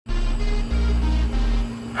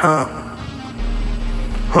Huh.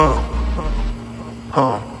 Huh.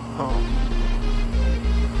 Huh.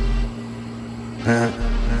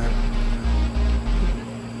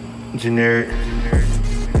 Generic.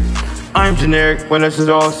 I'm generic when this is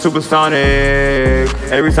all supersonic.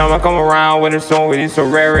 Every time I come around with a song with it's so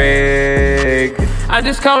rare. I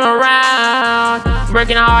just come around,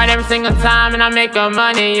 working hard every single time and I make the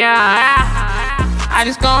money, yeah. I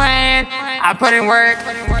just go ahead, I put in work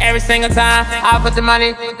every single time. I put the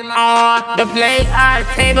money on the plate, on the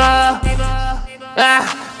table.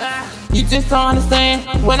 You just don't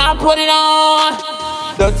understand when I put it on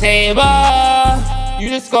the table. You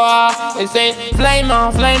just go out and say, flame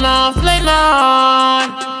on, flame on, flame on.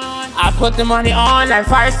 I put the money on like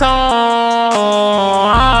Firestone.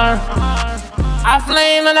 I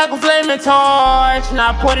flame it like a flaming torch, and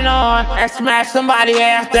I put it on and smash somebody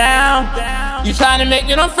ass down. You trying to make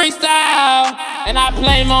it on freestyle, and I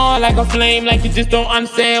flame on like a flame, like you just don't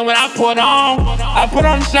understand what I put on. I put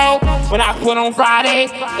on the show when I put on Friday,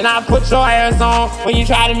 and I put your ass on when you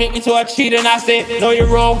try to make me to a cheater. And I said, know your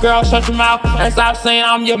role, girl, shut your mouth and stop saying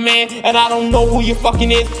I'm your man, and I don't know who you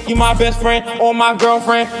fucking is. You my best friend or my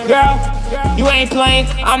girlfriend, girl. You ain't playing,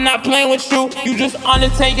 I'm not playing with you. You just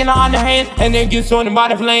undertaking on the hand and then get sorted by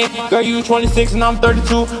the flame. Girl, you 26 and I'm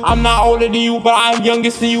 32. I'm not older than you, but I'm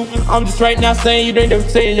youngest than you. I'm just right now saying you didn't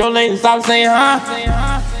say in your lane. Stop saying, huh?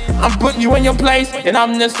 I'm putting you in your place, and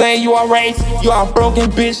I'm just saying you are race. You are a broken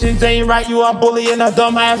bitch, and ain't right. You are a bully and a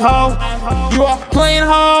dumb ass hoe. You are playing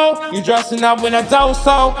hoe. You dressing up in a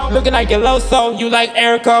doso, looking like a loso. You like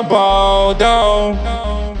Erica Bodo.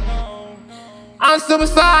 I'm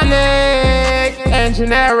supersonic and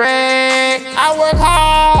generic. I work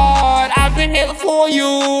hard, I've been here before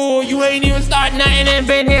you. You ain't even started nothing and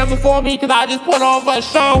been here before me, cause I just put on for a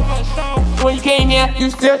show. When you came here, you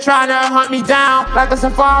still trying to hunt me down like a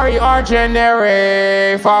safari or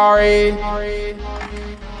generic. Sorry.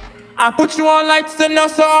 I put you on like to no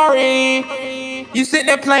sorry. You sitting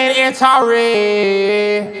there playing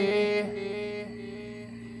ANTori.